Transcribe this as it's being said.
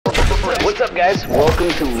What's up, guys? Welcome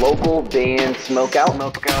to local band Smokeout.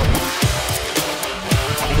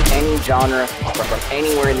 Any genre from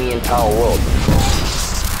anywhere in the entire world.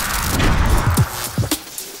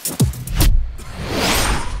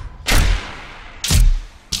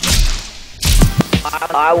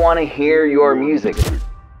 I want to hear your music.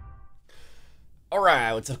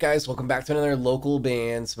 Alright, what's up, guys? Welcome back to another local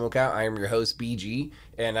band Smokeout. I am your host, BG,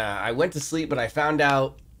 and I went to sleep, but I found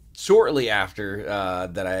out shortly after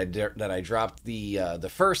that I dropped the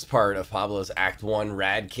first part of Pablo's Act 1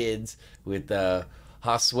 Rad Kids with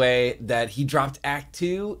JOSUE, that he dropped Act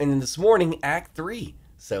 2, and then this morning Act 3.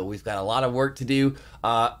 So we've got a lot of work to do.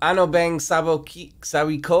 Ano bang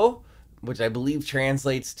sabi ko, which I believe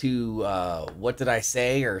translates to what did I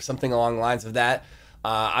say, or something along the lines of that.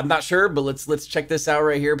 I'm not sure, but let's check this out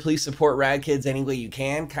right here. Please support Rad Kids any way you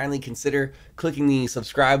can. Kindly consider clicking the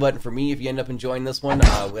subscribe button for me if you end up enjoying this one,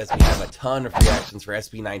 as we have a ton of reactions for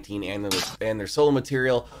SB19 and their solo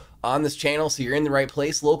material on this channel, so you're in the right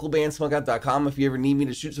place. Localbandsmokeout.com if you ever need me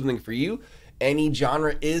to shoot something for you. Any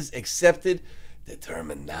genre is accepted.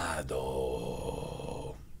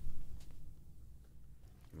 Determinado.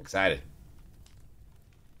 I'm excited.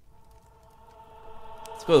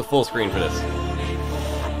 Let's go to the full screen for this.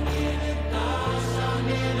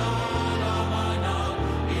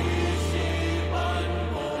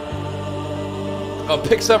 Oh,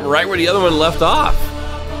 picks up right where the other one left off.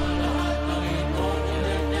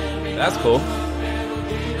 That's cool.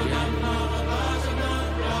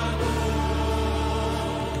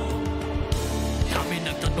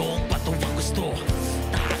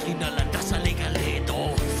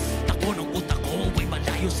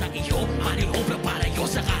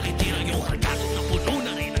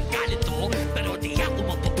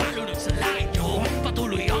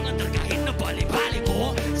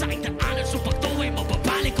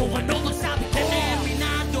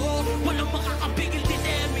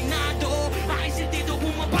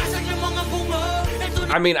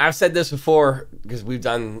 I mean, I've said this before because we've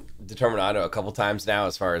done Determinado a couple times now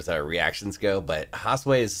as far as reactions go, but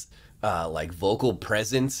JOSUE's like vocal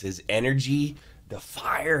presence, his energy, the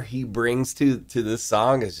fire he brings to this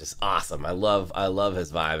song is just awesome. I love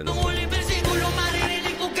his vibe in this one.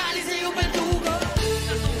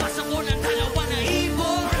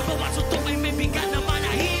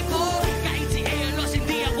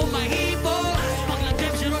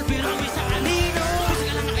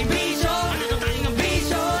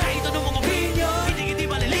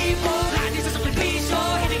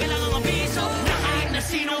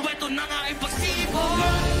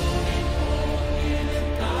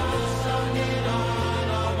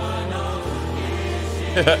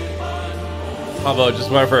 Pablo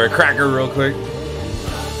just went for a cracker real quick.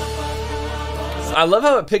 I love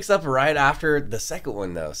how it picks up right after the second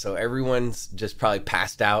one, though. So everyone's just probably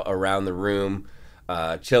passed out around the room,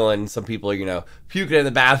 chilling. Some people are, you know, puking in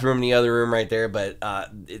the bathroom in the other room right there. But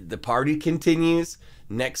the party continues.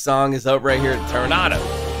 Next song is up right here, Determinado.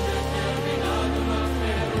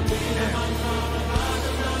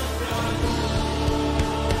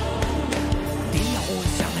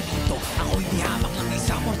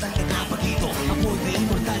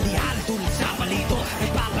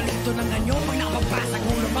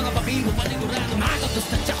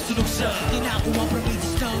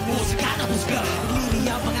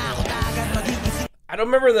 I don't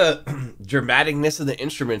remember the dramaticness of the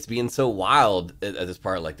instruments being so wild at this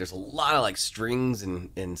part. Like, there's a lot of like strings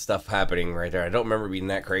and stuff happening right there. I don't remember being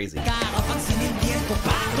that crazy.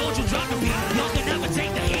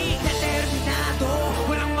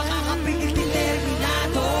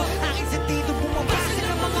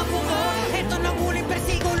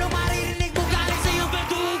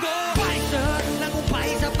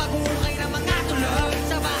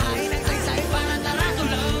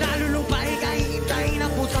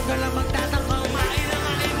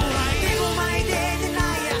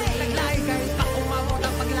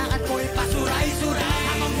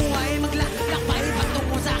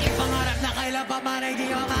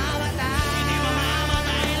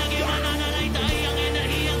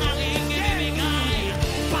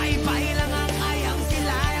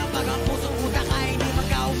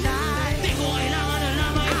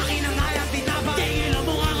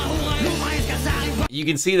 You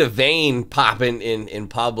can see the vein popping in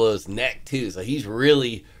Pablo's neck too, so he's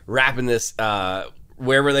really rapping this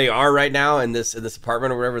wherever they are right now in this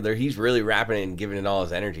apartment or wherever. He's really rapping it and giving it all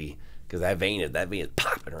his energy, because that vein is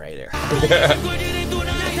popping right there.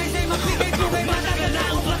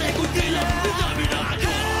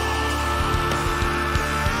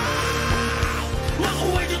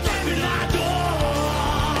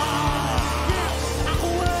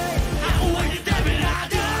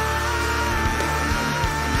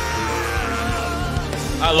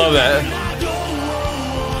 I love that.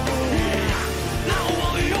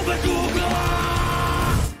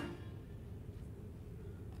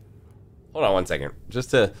 Hold on one second,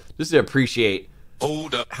 just to appreciate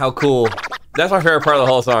how cool. That's my favorite part of the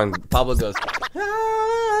whole song. Pablo goes,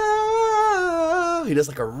 ah, he does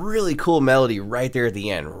like a really cool melody right there at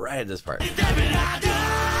the end, right at this part.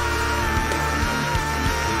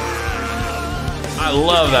 I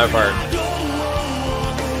love that part.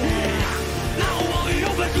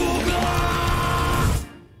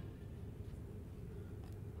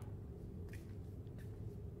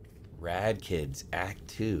 Rad Kids, Act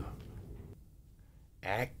 2.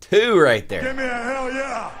 Act 2 right there. Give me a hell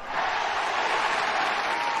yeah.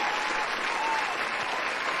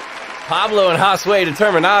 Pablo and JOSUE,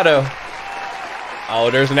 Determinado. Oh,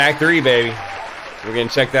 there's an Act 3, baby. We're gonna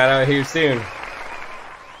check that out here soon.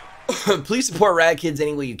 Please support Rad Kids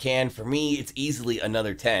any way you can. For me, it's easily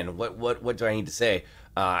another 10. What do I need to say?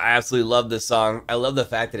 I absolutely love this song. I love the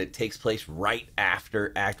fact that it takes place right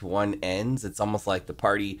after Act 1 ends. It's almost like the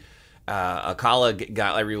party, Akala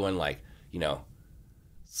got everyone like, you know,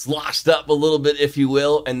 sloshed up a little bit, if you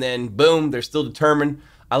will, and then boom, they're still determined.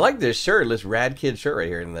 I like this shirt, this Rad Kid shirt right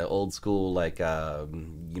here in the old school, like,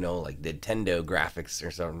 you know, like Nintendo graphics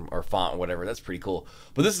or something, or font, whatever. That's pretty cool.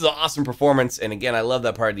 But this is an awesome performance, and again, I love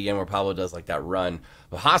that part at the end where Pablo does like that run.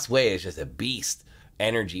 But JOSUE is just a beast,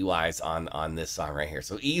 energy-wise, on this song right here.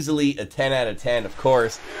 So easily a 10 out of 10, of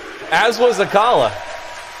course, as was Akala.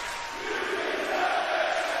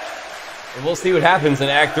 And we'll see what happens in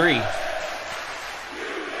Act 3.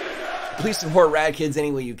 Please support Rad Kids any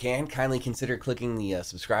way you can. Kindly consider clicking the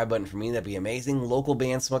subscribe button for me. That'd be amazing.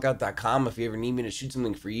 Localbandsmokeout.com if you ever need me to shoot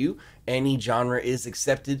something for you. Any genre is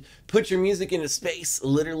accepted. Put your music into space,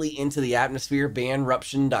 literally into the atmosphere.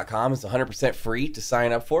 Bandruption.com is 100% free to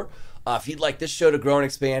sign up for. If you'd like this show to grow and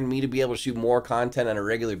expand, me to be able to shoot more content on a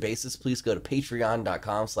regular basis, please go to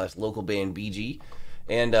patreon.com/localbandbg.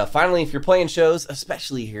 And finally, if you're playing shows,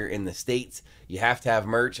 especially here in the States, you have to have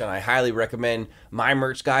merch, and I highly recommend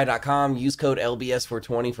mymerchguy.com. Use code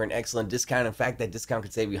LBS420 for an excellent discount. In fact, that discount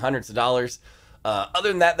could save you hundreds of dollars. Other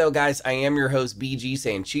than that, though, guys, I am your host, BG,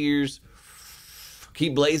 saying cheers,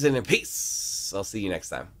 keep blazing, and peace. I'll see you next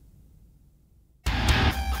time.